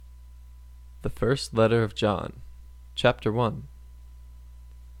The first letter of John, chapter 1.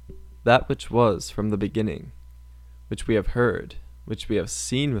 That which was from the beginning, which we have heard, which we have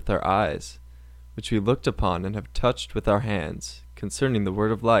seen with our eyes, which we looked upon and have touched with our hands, concerning the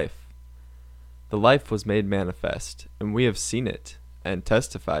word of life. The life was made manifest, and we have seen it, and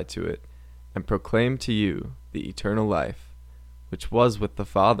testified to it, and proclaimed to you the eternal life, which was with the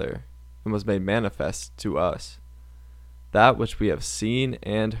Father, and was made manifest to us. That which we have seen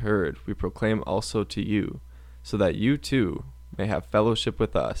and heard we proclaim also to you, so that you too may have fellowship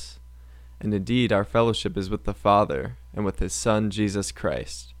with us. And indeed our fellowship is with the Father, and with his Son Jesus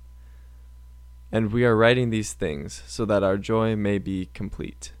Christ. And we are writing these things so that our joy may be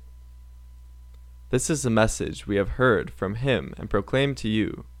complete. This is the message we have heard from him and proclaimed to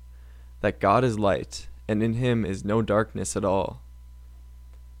you, that God is light, and in him is no darkness at all.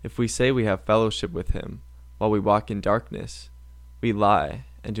 If we say we have fellowship with him, while we walk in darkness, we lie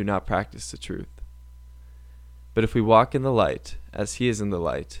and do not practice the truth. But if we walk in the light, as he is in the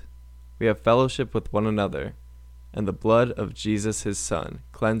light, we have fellowship with one another, and the blood of Jesus his Son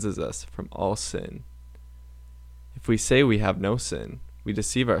cleanses us from all sin. If we say we have no sin, we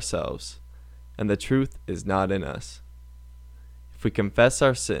deceive ourselves, and the truth is not in us. If we confess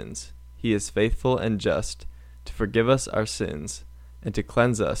our sins, he is faithful and just to forgive us our sins and to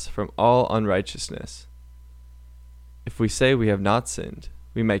cleanse us from all unrighteousness. If we say we have not sinned,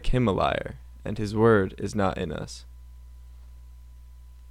 we make him a liar, and his word is not in us.